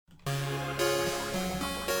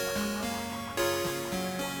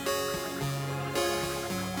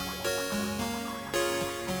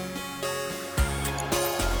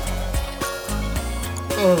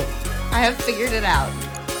have figured it out.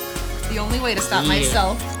 The only way to stop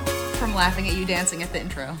myself from laughing at you dancing at the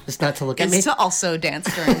intro It's not to look at me. is to also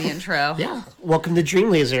dance during the intro. Yeah. Welcome to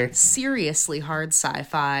Dream Laser. Seriously hard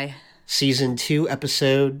sci-fi. Season 2,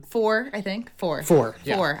 episode 4, I think. 4. 4.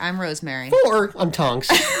 Yeah. 4. I'm Rosemary. 4. I'm Tonks.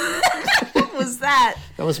 What was that?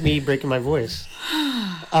 That was me breaking my voice.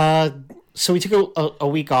 So we took a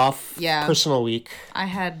week off. Yeah. Personal week. I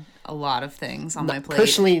had a lot of things on my plate.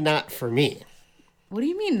 Personally, not for me. What do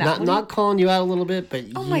you mean Not calling you out a little bit, but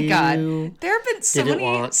oh my god, there have been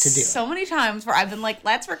so many times where I've been like,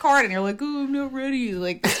 let's record, and you're like, oh, I'm not ready,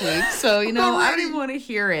 like, this week. So, you know, I didn't want to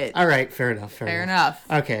hear it. All right, fair enough. Fair enough.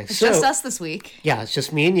 Okay, it's just us this week. Yeah, it's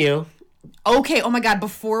just me and you. Okay, oh my god,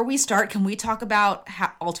 before we start, can we talk about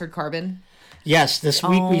Altered Carbon? Yes, this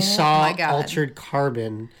week we saw my God. Altered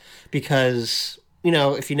Carbon because, you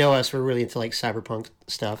know, if you know us, we're really into, like, cyberpunk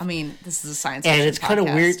stuff. I mean, this is a science and fiction it's kind of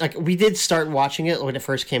podcast. weird. Like, we did start watching it when it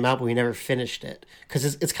first came out, but we never finished it because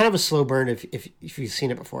it's kind of a slow burn if you've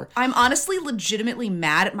seen it before. I'm honestly legitimately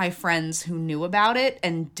mad at my friends who knew about it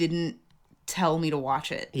and didn't tell me to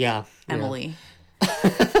watch it. Yeah. Emily.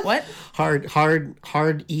 What?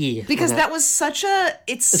 Hard E. Because that was such a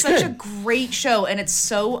great show, and it's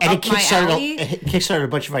so and up my alley. It kickstarted a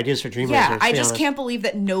bunch of ideas for Dream Yeah, Laser, I just can't believe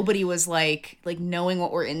that nobody was like knowing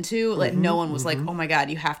what we're into. Like no one was like, oh my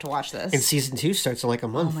god, you have to watch this. And season 2 starts in like a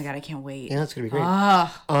month. Oh my god, I can't wait. Yeah, it's gonna be great.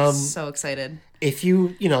 So excited. If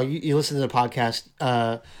you listen to the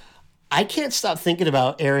podcast, I can't stop thinking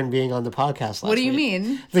about Aaron being on the podcast last week. What do you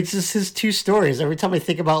mean? Like, just his 2 stories. Every time I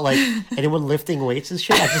think about, like, anyone lifting weights and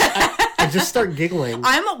shit, I just start giggling.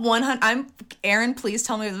 I'm Aaron, please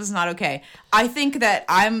tell me this is not okay. I think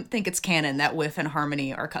it's canon that Whiff and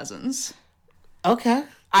Harmony are cousins. Okay.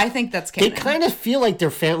 I think that's canon. They kind of feel like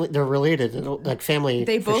they're related, like family.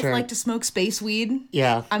 They both sure. like to smoke space weed.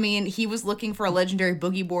 Yeah. I mean, he was looking for a legendary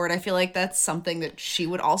boogie board. I feel like that's something that she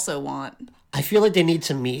would also want. I feel like they need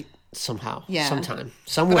to meet somehow. Yeah. Sometime.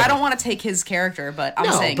 Somewhere. But I don't want to take his character, but I'm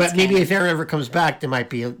saying but maybe canon. if Aaron ever comes back, there might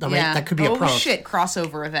be that could be a prompt. Oh shit,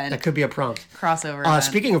 crossover event. That could be a prompt. Crossover event.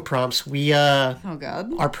 Speaking of prompts, we oh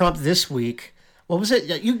god. Our prompt this week. What was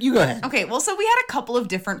it? You go ahead. Okay, well, so we had a couple of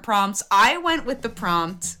different prompts. I went with the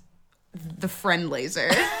prompt, the friend laser.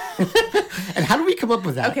 And how did we come up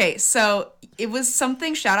with that? Okay, so it was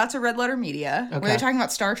something, shout out to Red Letter Media. Okay. Were they talking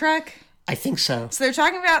about Star Trek? I think so. So they're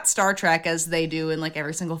talking about Star Trek as they do in like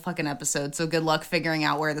every single fucking episode. So good luck figuring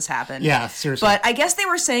out where this happened. Yeah, seriously. But I guess they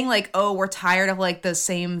were saying like, oh, we're tired of like the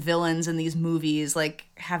same villains in these movies, like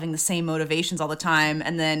having the same motivations all the time.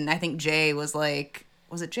 And then I think Jay was like,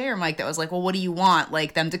 was it Jay or Mike that was like, well, what do you want?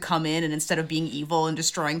 Like them to come in and instead of being evil and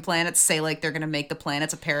destroying planets, say like they're going to make the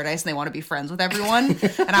planets a paradise and they want to be friends with everyone.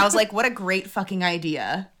 And I was like, what a great fucking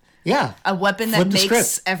idea. Yeah. A weapon that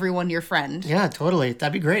makes everyone your friend. Yeah, totally.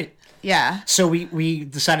 That'd be great. Yeah. So we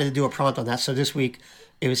decided to do a prompt on that. So this week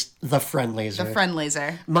it was the friend laser. The friend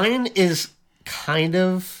laser. Mine is kind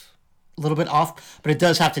of a little bit off, but it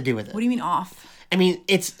does have to do with it. What do you mean off? I mean,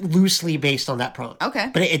 it's loosely based on that prompt. Okay.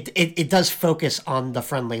 But it does focus on the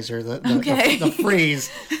friend laser, the phrase,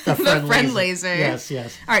 the friend, friend laser. Yes.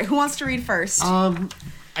 All right, who wants to read first? I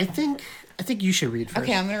think you should read first.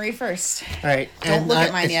 Okay, I'm going to read first. All right. Don't look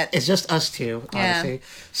at mine yet. It's just us two, honestly. Yeah.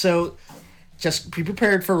 So just be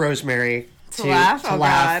prepared for Rosemary to laugh. Oh,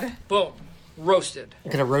 God. Boom. Roasted.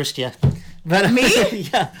 I'm going to roast you. But, me?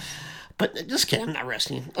 Yeah. But just kidding. I'm not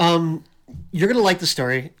roasting you. You're going to like the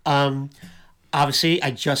story. Obviously,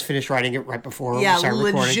 I just finished writing it right before we started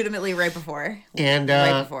recording. Legitimately right before. And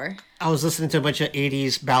right before. I was listening to a bunch of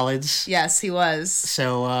 80s ballads. Yes, he was.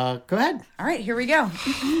 So go ahead. All right, here we go.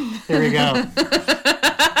 Here we go.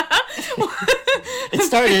 It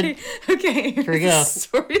started. Okay. Here we go. The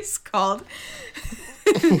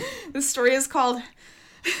story is called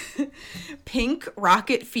Pink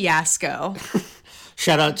Rocket Fiasco.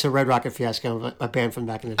 Shout out to Red Rocket Fiasco, a band from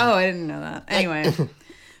back in the day. Oh, I didn't know that. Anyway.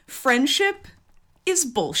 Friendship is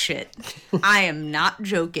bullshit. I am not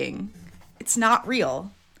joking. It's not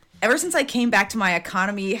real. Ever since I came back to my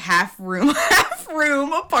economy half room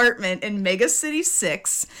apartment in Mega City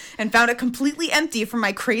 6 and found it completely empty from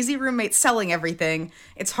my crazy roommate selling everything,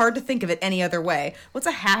 it's hard to think of it any other way. What's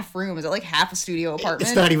a half room? Is it like half a studio apartment?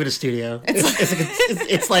 It's not even a studio.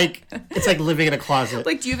 It's like living in a closet.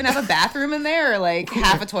 Like, do you even have a bathroom in there or like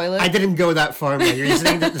half a toilet? I didn't go that far. You're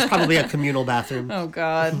saying that there's probably a communal bathroom. Oh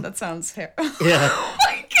God, that sounds terrible. Yeah. Oh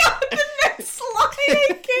my God, the next line,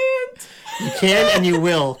 I can't. You can and you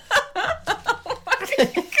will. Oh my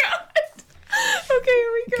God. Okay,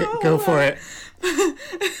 here we go. Go for it. Wait,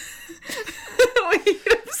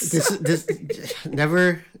 I'm sorry. This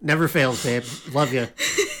never fails, babe. Love you.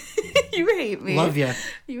 You hate me. Love you.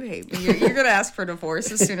 You hate me. You're going to ask for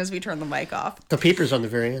divorce as soon as we turn the mic off. The peeper's on the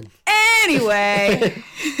very end. Anyway,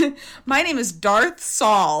 my name is Darth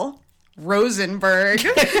Saul Rosenberg.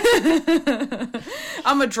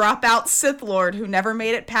 I'm a dropout Sith Lord who never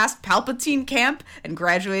made it past Palpatine camp and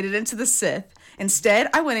graduated into the Sith. Instead,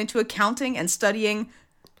 I went into accounting and studying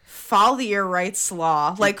Fathier Wright's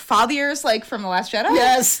Law. Like, Fathier's, like, from The Last Jedi?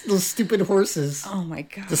 Yes, those stupid horses. Oh, my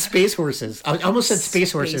God. The space horses. I almost said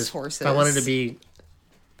space horses. I wanted to be...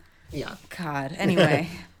 Yeah. God. Anyway.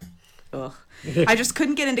 Ugh. I just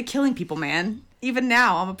couldn't get into killing people, man. Even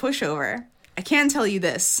now, I'm a pushover. I can tell you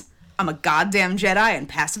this. I'm a goddamn Jedi in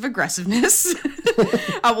passive aggressiveness.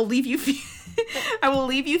 I will leave you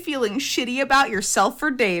feeling shitty about yourself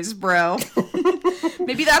for days, bro.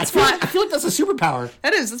 Maybe that's why. I feel like that's a superpower.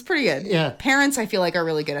 That is. That's pretty good. Yeah. Parents, I feel like, are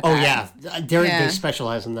really good at that. Oh, yeah. They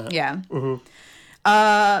specialize in that. Yeah.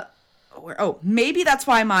 Maybe that's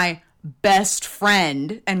why my best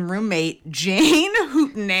friend and roommate, Jane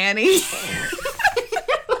Hootenanny.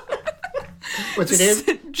 What's her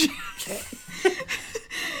name?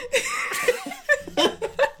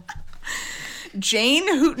 Jane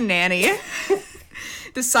Hootenanny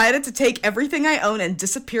decided to take everything I own and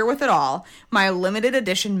disappear with it all. My limited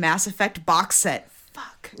edition Mass Effect box set.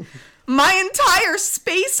 Fuck. My entire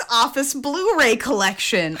Space Office Blu-ray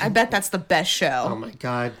collection. I bet that's the best show. Oh my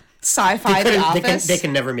God. Sci-Fi The Office. They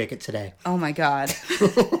can never make it today. Oh my God.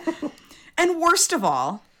 And worst of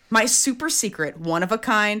all, my super secret,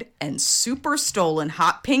 one-of-a-kind, and super stolen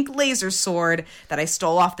hot pink laser sword that I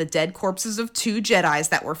stole off the dead corpses of 2 Jedis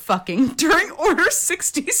that were fucking during Order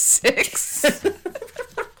 66.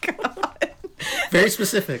 God. Very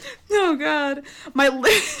specific. Oh, God. My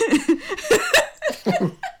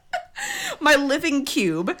living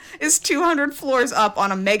cube is 200 floors up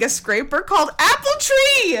on a mega scraper called Apple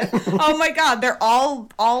Tree. Oh my God, they're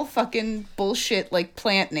all fucking bullshit like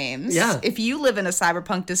plant names. Yeah. If you live in a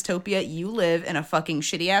cyberpunk dystopia, you live in a fucking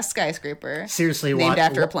shitty ass skyscraper. Seriously, named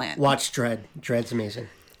after a plant. Watch Dread. Dread's amazing.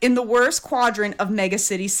 In the worst quadrant of Mega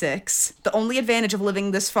City 6, the only advantage of living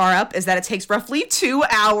this far up is that it takes roughly 2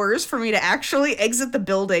 hours for me to actually exit the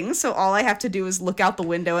building, so all I have to do is look out the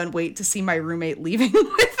window and wait to see my roommate leaving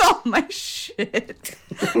with all my shit.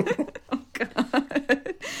 Oh,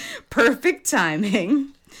 God. Perfect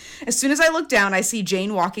timing. As soon as I look down, I see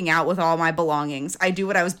Jane walking out with all my belongings. I do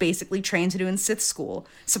what I was basically trained to do in Sith school.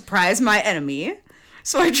 Surprise my enemy.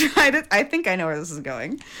 So I think I know where this is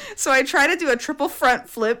going. So I try to do a triple front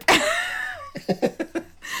flip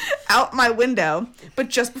out my window, but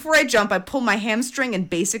just before I jump, I pull my hamstring and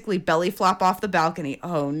basically belly flop off the balcony.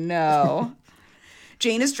 Oh no.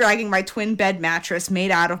 Jane is dragging my twin bed mattress made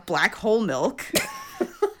out of black whole milk.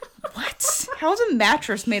 What? How is a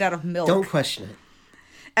mattress made out of milk? Don't question it.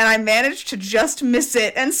 And I managed to just miss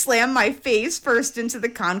it and slam my face first into the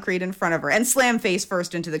concrete in front of her.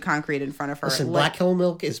 Listen, black whole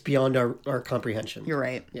milk is beyond our comprehension. You're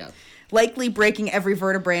right. Yeah. Likely breaking every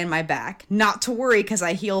vertebrae in my back. Not to worry, because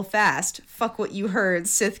I heal fast. Fuck what you heard.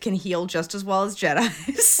 Sith can heal just as well as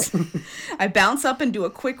Jedis. I bounce up and do a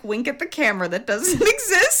quick wink at the camera that doesn't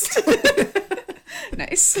exist.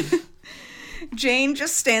 Nice. Jane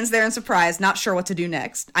just stands there in surprise, not sure what to do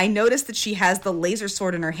next. I notice that she has the laser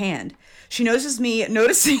sword in her hand. She notices me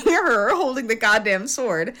noticing her holding the goddamn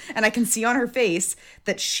sword, and I can see on her face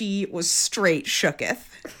that she was straight shooketh.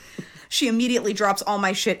 She immediately drops all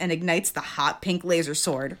my shit and ignites the hot pink laser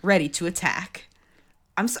sword, ready to attack.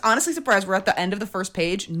 I'm honestly surprised we're at the end of the first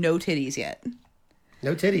page. No titties yet.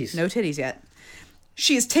 No titties yet.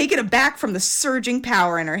 She is taken aback from the surging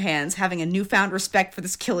power in her hands, having a newfound respect for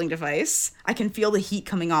this killing device. I can feel the heat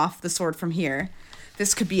coming off the sword from here.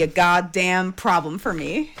 This could be a goddamn problem for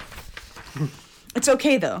me. It's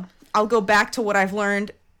okay, though. I'll go back to what I've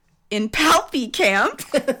learned in Palpy Camp.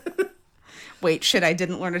 Wait, shit, I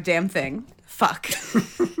didn't learn a damn thing. Fuck.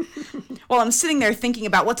 While I'm sitting there thinking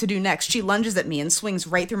about what to do next, she lunges at me and swings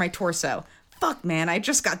right through my torso. Fuck, man, I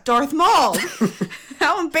just got Darth Mauled.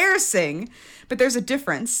 How embarrassing. But there's a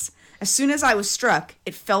difference. As soon as I was struck,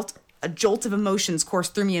 it felt a jolt of emotions course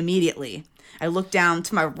through me immediately. I looked down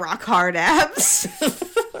to my rock-hard abs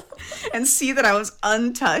and see that I was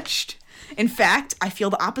untouched. In fact, I feel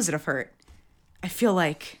the opposite of hurt. I feel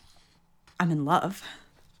like I'm in love.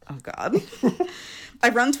 Oh, God. I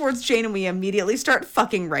run towards Jane and we immediately start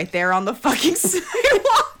fucking right there on the fucking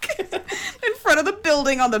sidewalk in front of the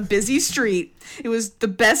building on the busy street. It was the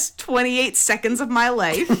best 28 seconds of my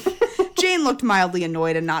life. Jane looked mildly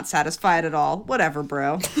annoyed and not satisfied at all. Whatever,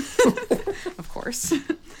 bro. Of course.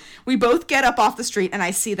 We both get up off the street and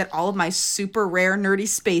I see that all of my super rare nerdy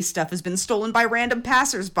space stuff has been stolen by random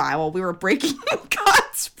passersby while we were breaking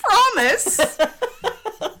God's promise.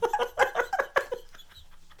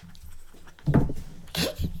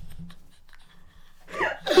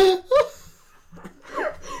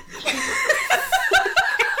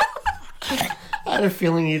 had a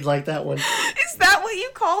feeling you'd like that one. Is that what you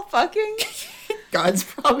call fucking? God's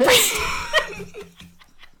promise.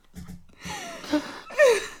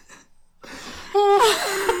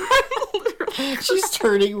 She's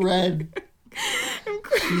turning red.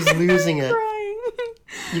 She's losing it. Crying.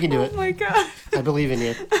 You can do it. Oh my god. I believe in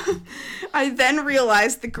you. I then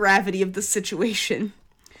realized the gravity of the situation.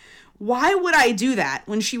 Why would I do that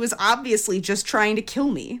when she was obviously just trying to kill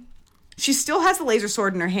me? She still has the laser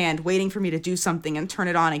sword in her hand, waiting for me to do something and turn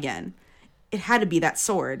it on again. It had to be that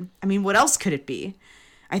sword. I mean, what else could it be?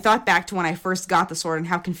 I thought back to when I first got the sword and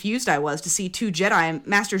how confused I was to see two Jedi,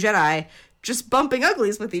 Master Jedi, just bumping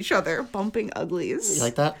uglies with each other. Bumping uglies. You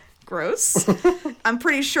like that? Gross. I'm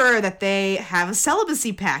pretty sure that they have a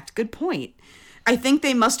celibacy pact. Good point. I think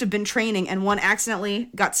they must have been training and one accidentally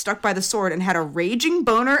got stuck by the sword and had a raging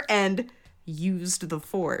boner and used the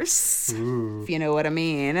Force. If you know what I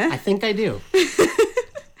mean. I think I do.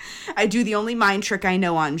 I do the only mind trick I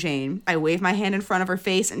know on Jane. I wave my hand in front of her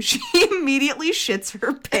face and she immediately shits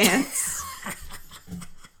her pants.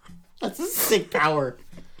 That's a sick power.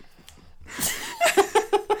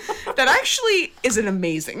 That actually is an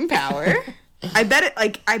amazing power. I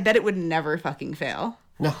bet it would never fucking fail.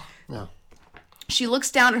 No. She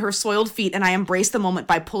looks down at her soiled feet, and I embrace the moment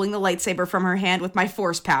by pulling the lightsaber from her hand with my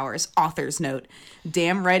Force powers. Author's note.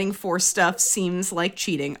 Damn, writing Force stuff seems like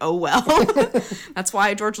cheating. Oh well. That's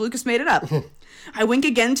why George Lucas made it up. I wink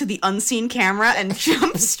again to the unseen camera and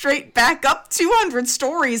jump straight back up 200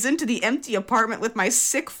 stories into the empty apartment with my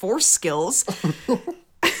sick Force skills. Why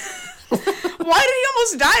did he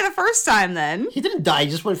almost die the first time, then? He didn't die,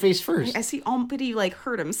 he just went face first. I see, but he,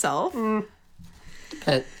 hurt himself.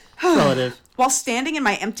 Pet. Relative. While standing in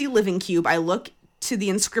my empty living cube, I look to the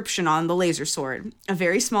inscription on the laser sword. A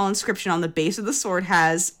very small inscription on the base of the sword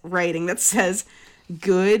has writing that says,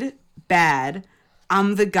 "Good, bad,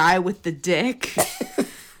 I'm the guy with the dick."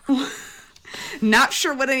 Not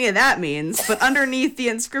sure what any of that means, but underneath the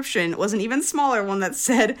inscription was an even smaller one that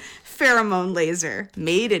said, "Pheromone laser,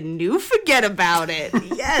 made in New Forget About It."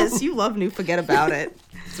 Yes, you love New Forget About It.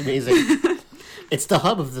 It's amazing. It's the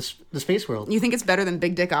hub of the space world. You think it's better than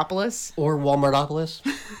Big Dickopolis? Or Walmartopolis?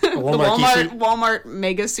 Or Walmart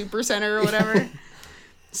Mega Super Center or whatever.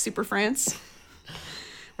 Super France.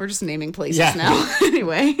 We're just naming places now.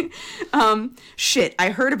 Anyway. Shit, I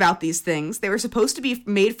heard about these things. They were supposed to be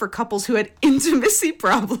made for couples who had intimacy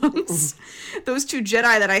problems. Those two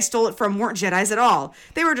Jedi that I stole it from weren't Jedis at all.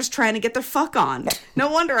 They were just trying to get their fuck on. No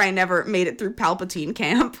wonder I never made it through Palpatine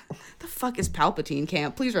camp. The fuck is Palpatine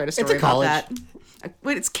camp? Please write a story about that.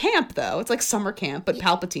 Wait, it's camp, though. It's like summer camp, but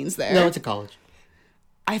Palpatine's there. No, it's a college.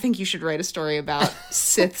 I think you should write a story about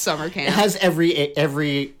Sith summer camp. It has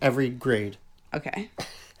every grade. Okay.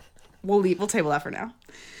 We'll table that for now.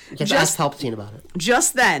 You have to ask Palpatine about it.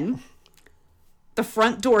 Just then, the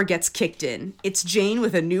front door gets kicked in. It's Jane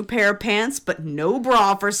with a new pair of pants, but no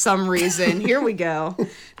bra for some reason. Here we go.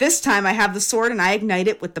 This time I have the sword and I ignite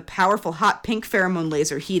it with the powerful hot pink pheromone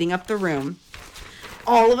laser heating up the room.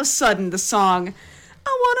 All of a sudden, the song,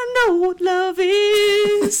 "I Wanna Know What Love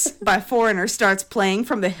Is" by Foreigner starts playing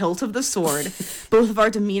from the hilt of the sword. Both of our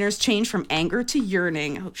demeanors change from anger to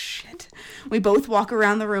yearning. Oh, shit. We both walk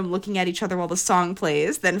around the room looking at each other while the song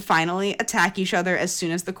plays, then finally attack each other as soon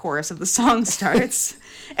as the chorus of the song starts.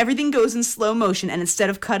 Everything goes in slow motion, and instead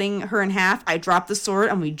of cutting her in half, I drop the sword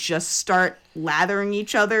and we just start lathering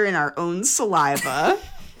each other in our own saliva.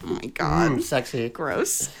 Oh my god. Sexy.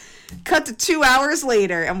 Gross. Cut to 2 hours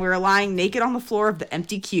later, and we were lying naked on the floor of the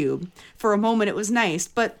empty cube. For a moment, it was nice,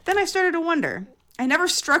 but then I started to wonder. I never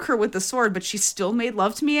struck her with the sword, but she still made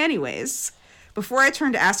love to me anyways. Before I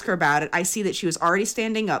turned to ask her about it, I see that she was already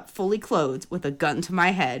standing up, fully clothed, with a gun to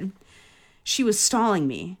my head. She was stalling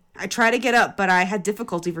me. I tried to get up, but I had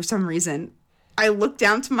difficulty for some reason. I looked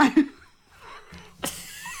down to my...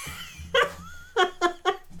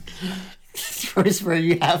 It's where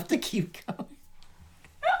you have to keep going.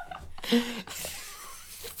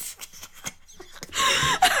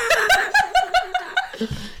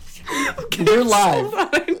 We're live.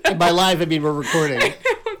 And by live, I mean we're recording.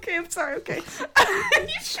 Okay, I'm sorry, okay.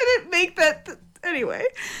 You shouldn't make that... Anyway.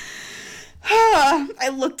 I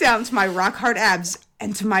look down to my rock-hard abs,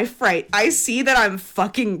 and to my fright, I see that I'm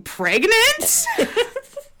fucking pregnant?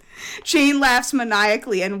 Jane laughs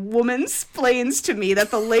maniacally, and woman-splains to me that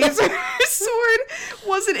the laser sword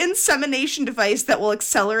was an insemination device that will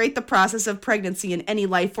accelerate the process of pregnancy in any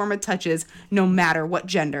life form it touches, no matter what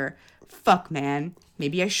gender. Fuck, man.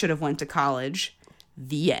 Maybe I should have went to college.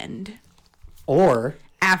 The end. Or...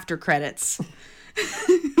 After credits.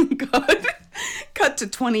 God. Cut to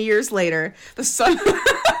 20 years later. The son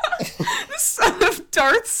of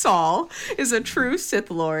Darth Saul is a true Sith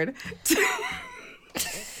Lord.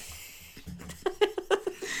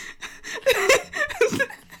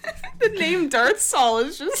 The name Darth Saul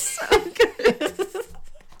is just so good.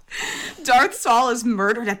 Darth Saul is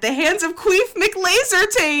murdered at the hands of Queef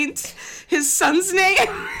McLasertaint. His son's name...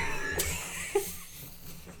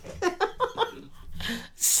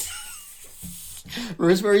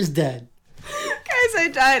 Rosemary's dead. Guys, I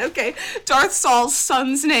died. Okay. Darth Saul's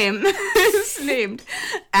son's name is named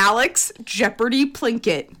Alex Jeopardy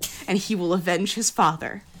Plinkett, and he will avenge his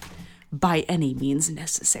father by any means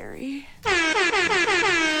necessary.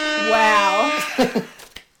 Wow.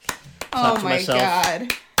 Oh my myself.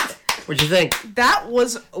 God. What'd you think? That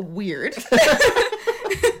was weird.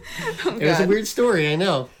 It was a weird story, I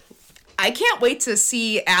know. I can't wait to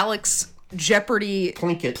see Alex Jeopardy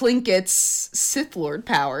Plinkett's Sith Lord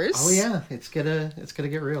powers. Oh yeah, it's gonna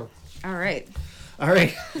get real. All right.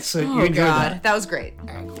 So you enjoyed that. That was great.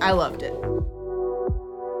 I loved it.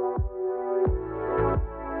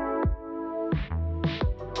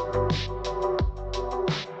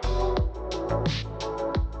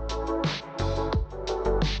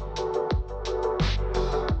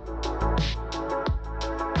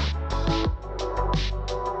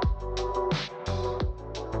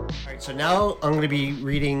 So now I'm going to be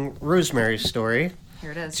reading Rosemary's story.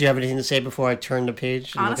 Here it is. Do you have anything to say before I turn the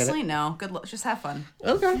page? And Honestly, look at it? no. Good luck. Just have fun.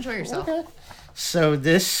 Okay. Enjoy yourself. Okay. So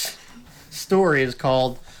this story is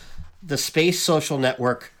called The Space Social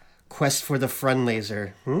Network Quest for the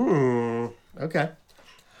Friendlaser. Okay.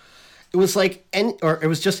 It was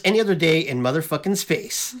just any other day in motherfucking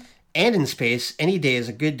space. And in space, any day is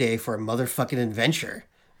a good day for a motherfucking adventure.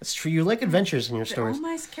 That's true. You like adventures in your stories. All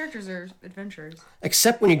my characters are adventurers.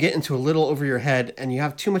 Except when you get into a little over your head and you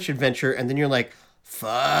have too much adventure and then you're like,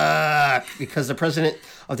 fuck. Because the president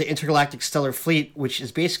of the Intergalactic Stellar Fleet, which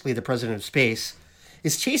is basically the president of space,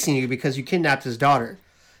 is chasing you because you kidnapped his daughter.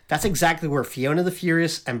 That's exactly where Fiona the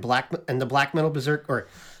Furious and the Black Metal Berserker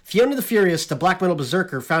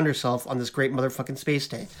found herself on this great motherfucking space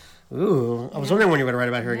day. Ooh, I was wondering when you were going to write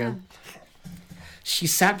about her again. She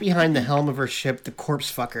sat behind the helm of her ship, the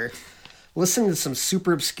Corpse Fucker, listening to some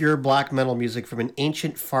super obscure black metal music from an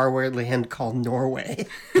ancient faraway land called Norway,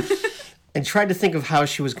 and tried to think of how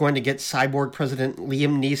she was going to get cyborg President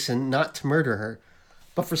Liam Neeson not to murder her.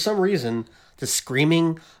 But for some reason, the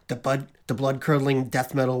screaming, the blood-curdling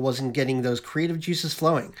death metal wasn't getting those creative juices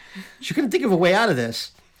flowing. She couldn't think of a way out of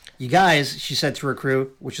this. You guys, she said to her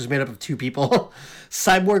crew, which was made up of two people,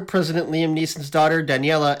 cyborg President Liam Neeson's daughter,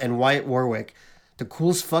 Daniela, and Wyatt Warwick, the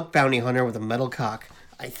coolest fuck bounty hunter with a metal cock.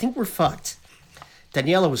 I think we're fucked.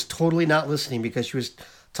 Daniela was totally not listening because she was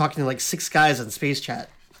talking to like 6 guys on Space Chat.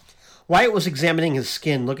 Wyatt was examining his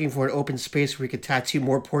skin, looking for an open space where he could tattoo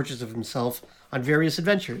more portraits of himself on various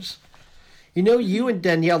adventures. You and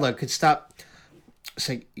Daniela could stop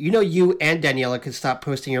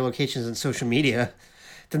posting your locations on social media.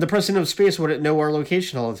 Then the president of space wouldn't know our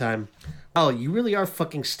location all the time. Oh, you really are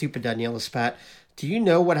fucking stupid, Daniela spat. Do you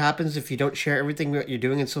know what happens if you don't share everything that you're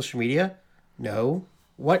doing in social media? No.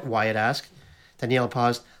 What? Wyatt asked. Daniela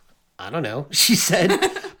paused. I don't know, she said,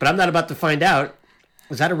 but I'm not about to find out.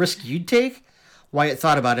 Is that a risk you'd take? Wyatt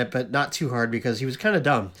thought about it, but not too hard because he was kind of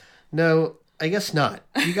dumb. No, I guess not.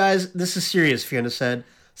 You guys, this is serious, Fiona said.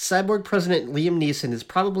 Cyborg President Liam Neeson is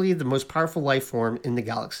probably the most powerful life form in the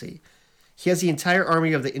galaxy. He has the entire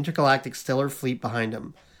army of the Intergalactic Stellar Fleet behind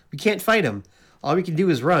him. We can't fight him. All we can do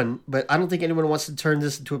is run, but I don't think anyone wants to turn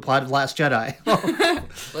this into a plot of Last Jedi.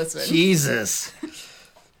 Listen. Jesus.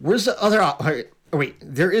 Where's the other wait,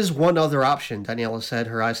 there is one other option, Daniela said,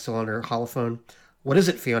 her eyes still on her holophone. What is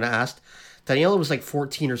it, Fiona asked. Daniela was like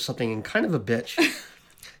 14 or something and kind of a bitch.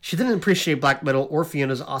 She didn't appreciate black metal or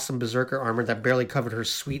Fiona's awesome berserker armor that barely covered her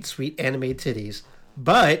sweet, sweet anime titties.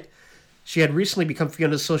 But she had recently become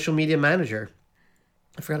Fiona's social media manager.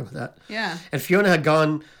 I forgot about that. Yeah. And Fiona had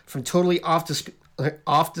gone from totally off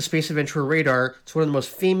the space adventurer radar to one of the most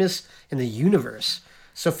famous in the universe.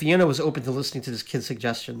 So Fiona was open to listening to this kid's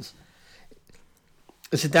suggestions.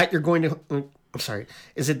 Is it that you're going to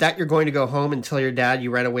go home and tell your dad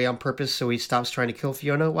you ran away on purpose so he stops trying to kill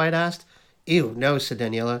Fiona? Wyatt asked. Ew, no, said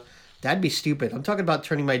Daniela. That'd be stupid. I'm talking about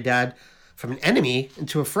turning my dad from an enemy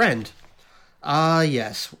into a friend. Ah,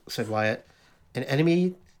 yes, said Wyatt. An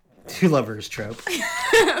enemy to lovers trope.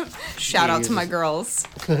 Shout out to my girls.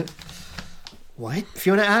 What?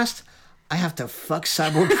 Fiona asked. I have to fuck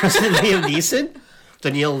cyborg President Liam Neeson?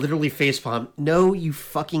 Danielle literally facepalmed. No, you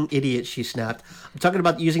fucking idiot, she snapped. I'm talking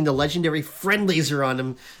about using the legendary friend laser on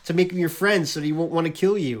him to make him your friend so that he won't want to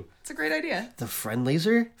kill you. It's a great idea. The friend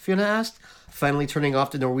laser? Fiona asked, finally turning off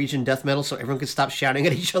the Norwegian death metal so everyone could stop shouting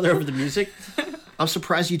at each other over the music. I'm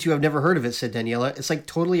surprised you two have never heard of it, said Daniela. It's like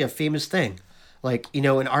totally a famous thing. Like,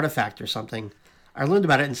 an artifact or something. I learned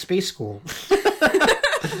about it in space school.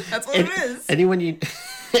 That's what it is. Anyone you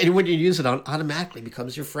use it on automatically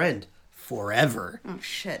becomes your friend. Forever. Oh,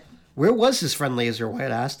 shit. Where was his friend laser?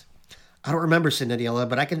 Wyatt asked. I don't remember, said Daniela,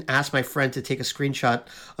 but I can ask my friend to take a screenshot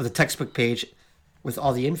of the textbook page with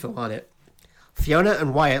all the info on it. Fiona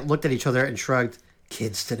and Wyatt looked at each other and shrugged.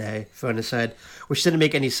 Kids today, Fiona said, which didn't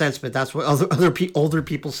make any sense, but that's what older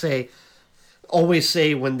people always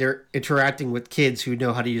say when they're interacting with kids who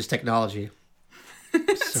know how to use technology.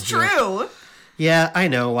 It's true. Yeah, I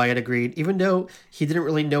know, Wyatt agreed, even though he didn't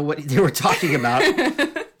really know what they were talking about.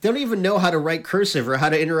 They don't even know how to write cursive or how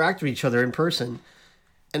to interact with each other in person.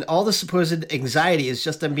 And all the supposed anxiety is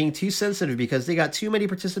just them being too sensitive because they got too many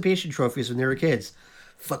participation trophies when they were kids.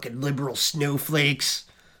 Fucking liberal snowflakes.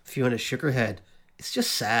 Fiona shook her head. It's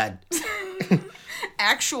just sad.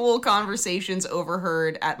 Actual conversations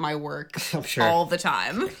overheard at my work I'm sure. all the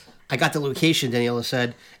time. I got the location, Daniela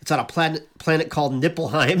said. It's on a planet called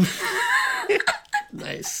Nipplheim.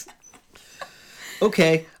 Nice.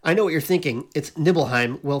 Okay, I know what you're thinking. It's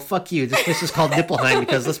Nibelheim. Well, fuck you. This place is called Nipplheim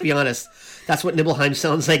because, let's be honest, that's what Nibelheim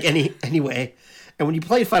sounds like anyway. And when you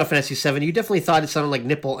played Final Fantasy VII, you definitely thought it sounded like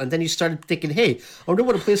nipple, and then you started thinking, hey, I wonder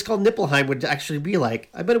what a place called Nipplheim would actually be like.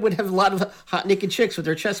 I bet it would have a lot of hot naked chicks with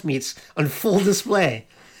their chest meats on full display.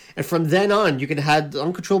 And from then on, you could have the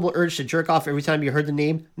uncontrollable urge to jerk off every time you heard the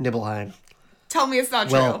name Nibelheim. Tell me it's not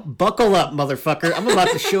true. Well, buckle up, motherfucker. I'm about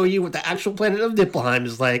to show you what the actual planet of Nipplheim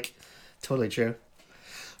is like. Totally true.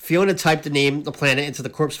 Fiona typed the planet into the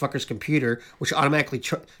corpse fucker's computer, which automatically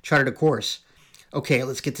charted a course. Okay,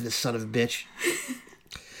 let's get to this son of a bitch.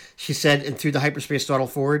 She said, and threw the hyperspace throttle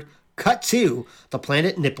forward. Cut to the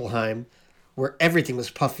planet Nipplheim, where everything was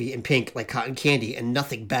puffy and pink like cotton candy and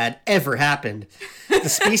nothing bad ever happened. The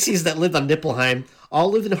species that lived on Nipplheim all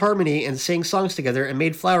lived in harmony and sang songs together and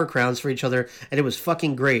made flower crowns for each other, and it was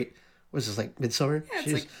fucking great. Was this like Midsummer? Yeah,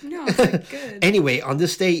 it's like good. Anyway, on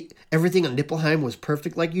this day, everything on Nipplheim was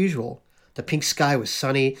perfect like usual. The pink sky was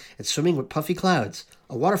sunny and swimming with puffy clouds.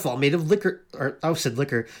 A waterfall made of a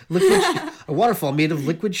waterfall made of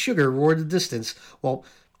liquid sugar roared in the distance, while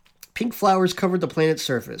pink flowers covered the planet's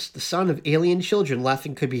surface. The sound of alien children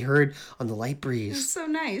laughing could be heard on the light breeze. It's so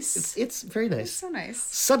nice. It's very nice. It's so nice.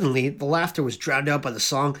 Suddenly, the laughter was drowned out by the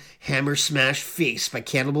song Hammer Smash Face by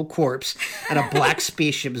Cannibal Corpse, and a black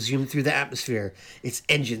spaceship zoomed through the atmosphere, its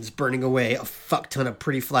engines burning away a fuck ton of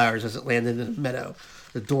pretty flowers as it landed in a meadow.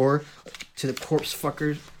 The door to the corpse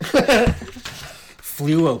fuckers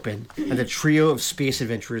flew open, and the trio of space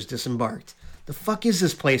adventurers disembarked. The fuck is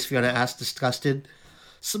this place? Fiona asked, disgusted.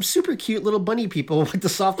 Some super cute little bunny people with the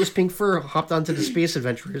softest pink fur hopped onto the space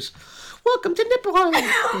adventurers. Welcome to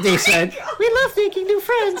Nipplheim, they said. We love making new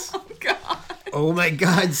friends. Oh, God. Oh, my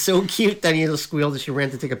God, so cute. Daniela squealed as she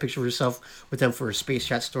ran to take a picture of herself with them for her space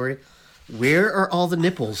chat story. Where are all the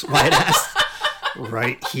nipples? Wyatt asked.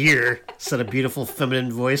 Right here, said a beautiful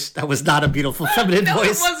feminine voice. That was not a beautiful feminine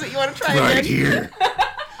voice. No, it wasn't. You want to try right again? Here,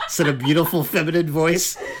 said a beautiful feminine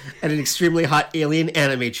voice. And an extremely hot alien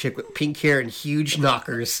anime chick with pink hair and huge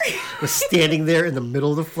knockers was standing there in the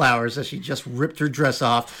middle of the flowers as she just ripped her dress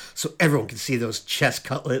off so everyone could see those chest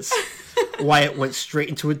cutlets. Wyatt went straight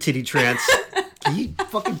into a titty trance.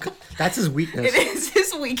 That's his weakness. It is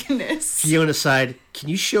his weakness. Fiona sighed. Can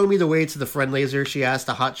you show me the way to the friend laser? She asked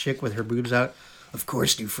a hot chick with her boobs out. Of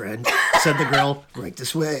course, new friend, said the girl. Right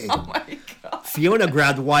this way. Oh my God. Fiona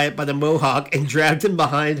grabbed Wyatt by the mohawk and dragged him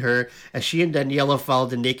behind her as she and Daniela followed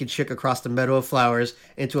the naked chick across the meadow of flowers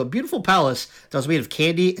into a beautiful palace that was made of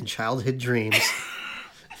candy and childhood dreams.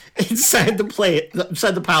 Inside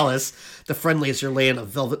the palace, the friend laser lay on a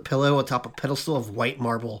velvet pillow atop a pedestal of white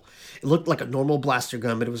marble. It looked like a normal blaster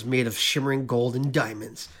gun, but it was made of shimmering gold and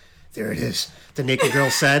diamonds. There it is, the naked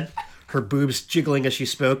girl said, her boobs jiggling as she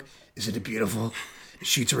spoke. Isn't it beautiful? It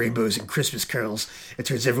shoots rainbows and Christmas carols. It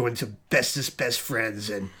turns everyone to bestest best friends.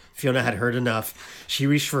 And Fiona had heard enough. She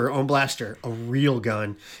reached for her own blaster, a real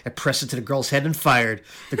gun, and pressed it to the girl's head and fired.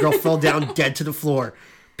 The girl fell down dead to the floor,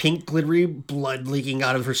 pink glittery blood leaking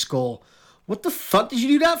out of her skull. What the fuck did you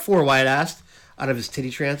do that for? Wyatt asked, out of his titty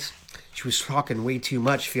trance. She was talking way too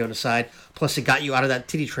much, Fiona sighed. Plus, it got you out of that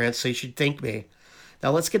titty trance, so you should thank me.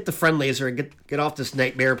 Now let's get the friend laser and get off this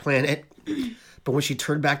nightmare planet. But when she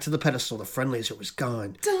turned back to the pedestal, the friend laser was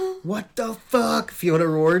gone. Duh. What the fuck? Fiona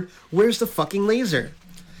roared. Where's the fucking laser?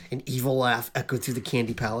 An evil laugh echoed through the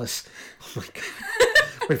candy palace. Oh my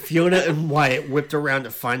God. When Fiona and Wyatt whipped around to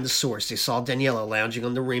find the source, they saw Daniela lounging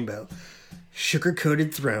on the rainbow.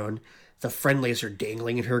 Sugar-coated throne, the friend laser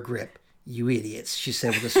dangling in her grip. You idiots, she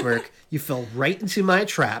said with a smirk. You fell right into my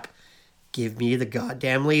trap. Give me the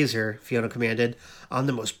goddamn laser, Fiona commanded. I'm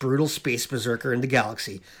the most brutal space berserker in the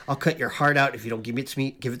galaxy. I'll cut your heart out if you don't give it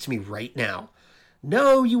to me right now.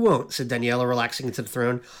 No, you won't, said Daniela, relaxing into the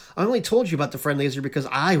throne. I only told you about the friend laser because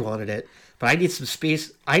I wanted it, but I needed some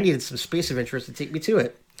space adventurers to take me to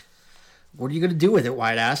it. What are you going to do with it,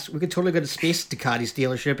 Wyatt asked. We could totally go to Space Ducati's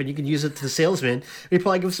dealership and you can use it to the salesman and he'd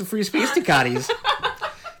probably give us some free Space Ducatis.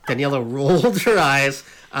 Daniela rolled her eyes.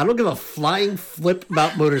 I don't give a flying flip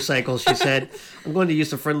about motorcycles, she said. I'm going to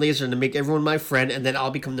use the friend laser to make everyone my friend, and then I'll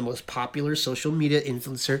become the most popular social media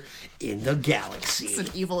influencer in the galaxy. It's an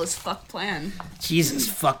evil as fuck plan. Jesus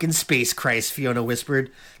fucking space Christ, Fiona whispered.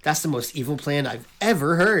 That's the most evil plan I've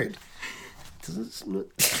ever heard. Doesn't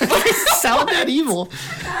sound that evil.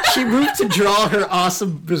 She moved to draw her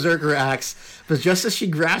awesome berserker axe, but just as she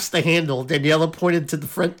grasped the handle, Daniela pointed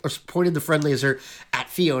the friend laser at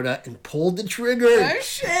Fiona and pulled the trigger. Oh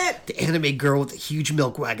shit! The anime girl with the huge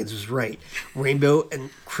milk wagons was right. Rainbow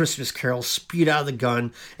and Christmas Carol spewed out of the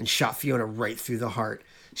gun and shot Fiona right through the heart.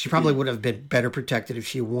 She probably would have been better protected if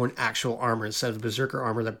she had worn actual armor instead of the berserker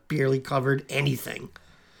armor that barely covered anything.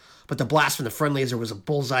 But the blast from the friend laser was a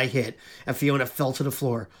bullseye hit, and Fiona fell to the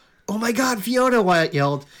floor. Oh my god, Fiona, Wyatt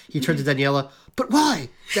yelled. He turned to Daniela. But why,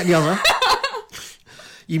 Daniela?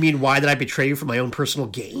 You mean why did I betray you for my own personal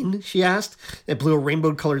gain? She asked. It blew a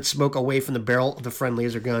rainbow-colored smoke away from the barrel of the friend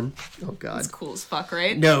laser gun. Oh god. That's cool as fuck,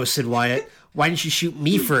 right? No, said Wyatt. Why didn't you shoot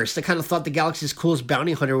me first? I kind of thought the galaxy's coolest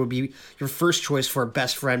bounty hunter would be your first choice for a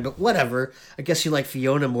best friend, but whatever. I guess you like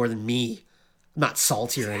Fiona more than me. I'm not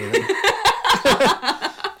salty or anything.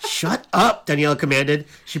 Shut up, Daniela commanded.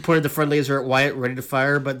 She pointed the friend laser at Wyatt, ready to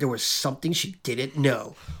fire, but there was something she didn't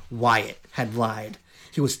know. Wyatt had lied.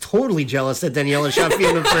 He was totally jealous that Daniela shot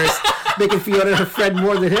Fiona first, making Fiona her friend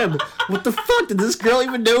more than him. What the fuck? Did this girl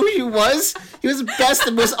even know who he was? He was the best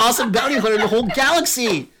and most awesome bounty hunter in the whole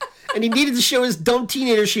galaxy. And he needed to show his dumb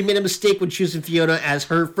teenager she made a mistake when choosing Fiona as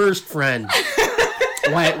her first friend.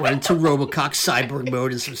 Wyatt went into Robocock cyborg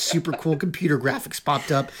mode and some super cool computer graphics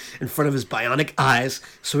popped up in front of his bionic eyes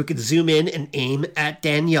so he could zoom in and aim at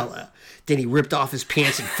Daniela. Then he ripped off his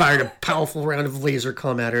pants and fired a powerful round of laser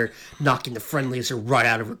comm at her, knocking the friend laser right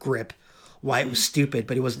out of her grip. Wyatt was stupid,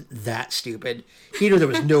 but he wasn't that stupid. He knew there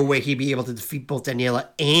was no way he'd be able to defeat both Daniela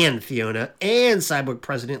and Fiona and Cyborg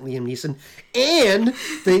President Liam Neeson and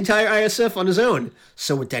the entire ISF on his own.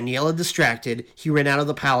 So with Daniela distracted, he ran out of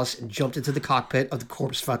the palace and jumped into the cockpit of the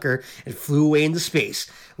corpse fucker and flew away into space,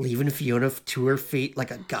 leaving Fiona to her fate like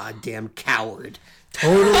a goddamn coward.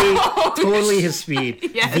 Totally his speed.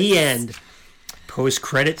 Yes. The end.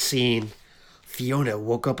 Post-credit scene. Fiona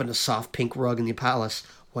woke up in a soft pink rug in the palace.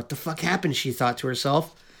 What the fuck happened, she thought to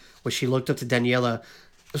herself. When she looked up, Daniela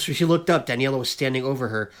was standing over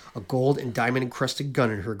her, a gold and diamond-encrusted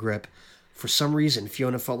gun in her grip. For some reason,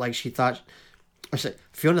 Fiona felt like she should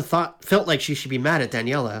be mad at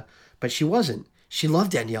Daniela, but she wasn't. She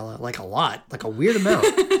loved Daniela, like a lot, like a weird amount.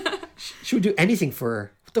 She would do anything for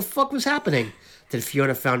her. What the fuck was happening? Then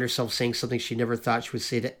Fiona found herself saying something she never thought she would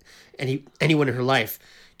say to anyone in her life.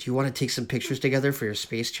 Do you want to take some pictures together for your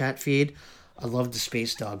space chat feed? I love the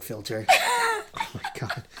space dog filter. Oh my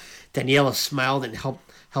god. Daniela smiled and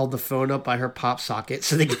held the phone up by her pop socket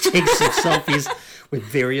so they could take some selfies with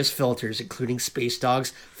various filters, including space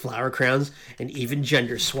dogs, flower crowns, and even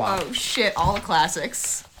gender swap. Oh shit, all the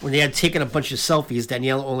classics. When they had taken a bunch of selfies,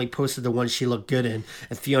 Daniela only posted the ones she looked good in,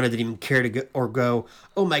 and Fiona didn't even care to go,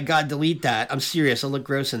 oh my god, delete that. I'm serious, I look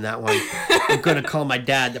gross in that one. I'm going to call my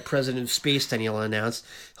dad, the president of space, Daniela announced.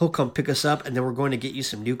 He'll come pick us up, and then we're going to get you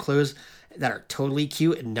some new clothes that are totally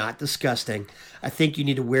cute and not disgusting. I think you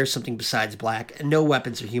need to wear something besides black, and no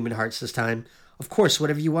weapons or human hearts this time. Of course,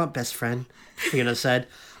 whatever you want, best friend, Fiona said.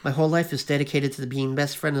 My whole life is dedicated to being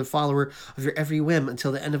best friend and follower of your every whim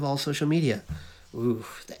until the end of all social media. Ooh,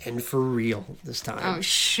 the end for real this time. Oh,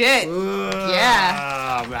 shit.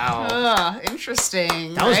 Yeah. Wow.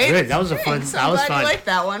 Interesting. That was right? good. That was a fun. Thanks. That was I'm glad fun. you like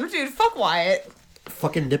that one. Dude, fuck Wyatt.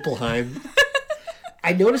 Fucking Nippleheim.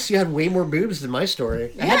 I noticed you had way more boobs than my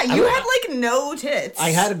story. Yeah, you had like no tits. I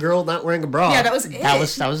had a girl not wearing a bra. Yeah, that was it. That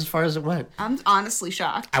was as far as it went. I'm honestly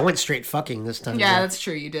shocked. I went straight fucking this time. Yeah, that's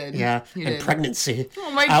true. You did. Yeah, you and did. pregnancy. Oh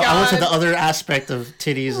my god. I went to the other aspect of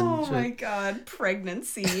titties and Oh shit. my god,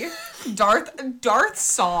 pregnancy. Darth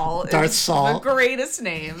Saul. Darth is Saul. The greatest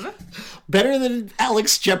name. Better than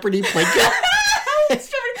Alex Jeopardy Plinko.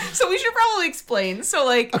 So we should probably explain. So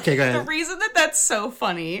like, Okay, go ahead. the reason that that's so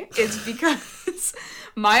funny is because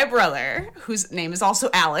My brother, whose name is also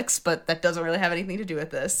Alex, but that doesn't really have anything to do with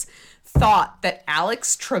this, thought that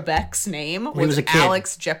Alex Trebek's name was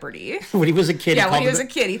Alex Jeopardy. When he was a kid. Yeah, when he was a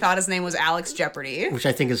kid, he thought his name was Alex Jeopardy. Which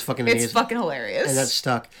I think is fucking amazing. It's fucking hilarious. And that's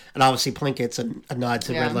stuck. And obviously Plinkett's a nod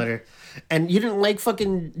to Red Letter. And you didn't like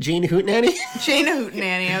fucking Jane Hootenanny? Jane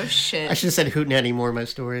Hootenanny, oh shit. I should have said Hootenanny more in my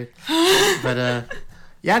story. But,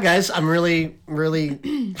 yeah, guys, I'm really,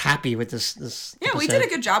 really happy with this Yeah, episode. we did a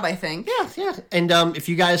good job, I think. Yeah. And if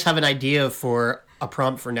you guys have an idea for a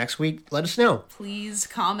prompt for next week, let us know. Please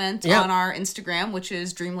comment on our Instagram, which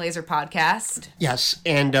is Dream Laser Podcast. Yes,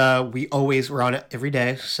 and we're on it every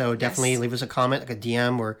day, so definitely leave us a comment, like a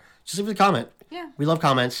DM, or just leave us a comment. Yeah. We love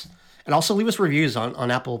comments. And also leave us reviews on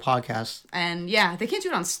Apple Podcasts. And yeah, they can't do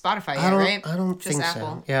it on Spotify yet, right? I don't just think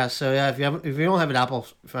Apple. so. Yeah, so yeah, if you don't have an Apple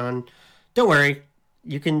phone, don't worry.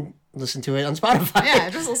 You can listen to it on Spotify. Yeah,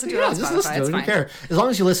 just listen to it on Spotify. Just listen to it. It's We don't fine. care. As long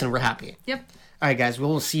as you listen, we're happy. Yep. All right, guys.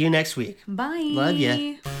 We'll see you next week. Bye. Love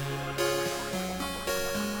ya.